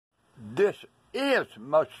This is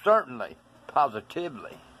most certainly,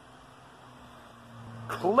 positively,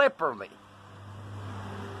 clipperly,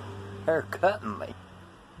 haircuttingly,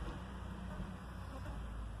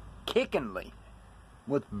 kickingly,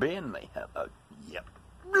 with Benley. Hello. Yep.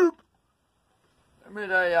 Let me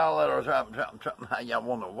tell y'all a little something, how y'all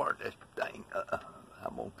want to work this thing.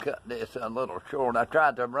 I'm going to cut this a little short. I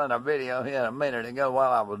tried to run a video here a minute ago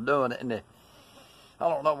while I was doing it, and I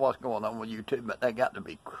don't know what's going on with YouTube, but they got to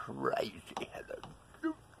be crazy. Hello.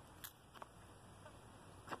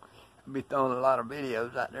 I'll be throwing a lot of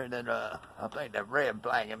videos out there that I think they're red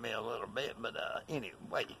flagging me a little bit, but anyhow,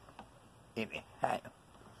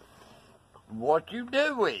 what you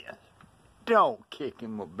do is, don't kick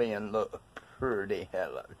him with Ben look pretty.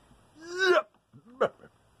 Hello. Yep.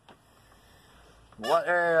 What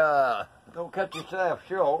there, don't cut yourself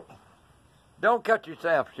short. Don't cut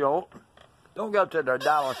yourself short. Don't go to the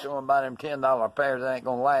dollar store and buy them $10 pairs that ain't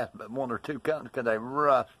gonna last but 1 or 2 coats because they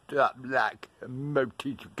rust up like a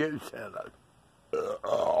motif goose. Hello.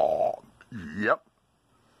 Yep.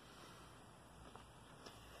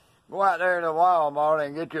 Go out there to Walmart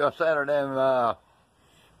and get you a set of them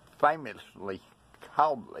famously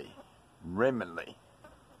costly Remingtons.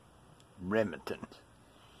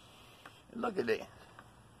 Look at this.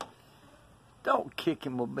 Don't kick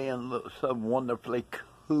him with being look so wonderfully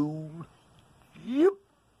cool. Yep.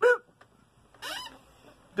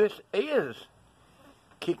 This is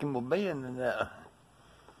kicking with being, and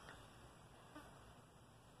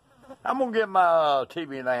I'm gonna give my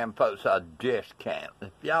TV Land folks a discount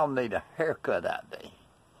if y'all need a haircut out there.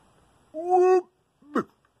 Whoop.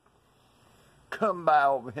 Come by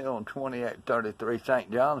over here on 2833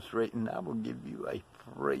 St. John Street, and I will give you a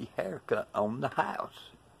free haircut on the house.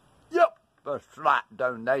 Yep, a slight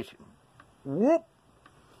donation. Whoop.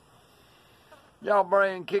 Y'all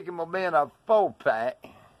bring Kicking with Ben a 4-pack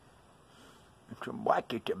and some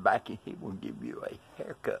wacky tobacco, he will give you a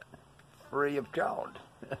haircut free of charge.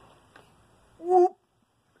 Whoop.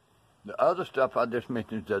 The other stuff I just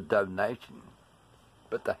mentioned is a donation,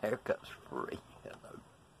 but the haircut's free. Hello.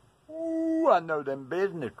 Ooh, I know them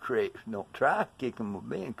business tricks. Don't try Kicking with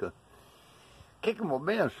Ben, because Kicking with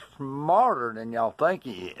Ben's smarter than y'all think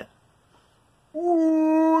he is.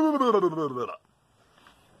 Ooh.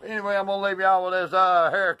 Anyway, I'm going to leave y'all with this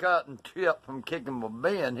haircut and tip from Kicking with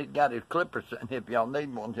Ben. He's got his clippers sitting here if y'all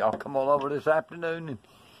need one. Y'all come on over this afternoon, and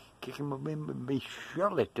Kicking with Ben would be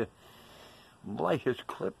surely to lay his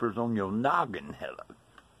clippers on your noggin. Hello.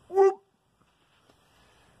 Whoop.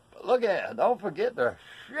 Look at it. Don't forget to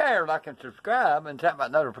share, like, and subscribe, and tap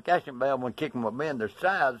that notification bell when Kicking with Ben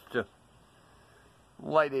decides to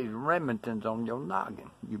lay these Remingtons on your noggin.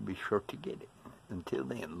 You'll be sure to get it. Until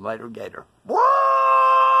then, later, gator. What?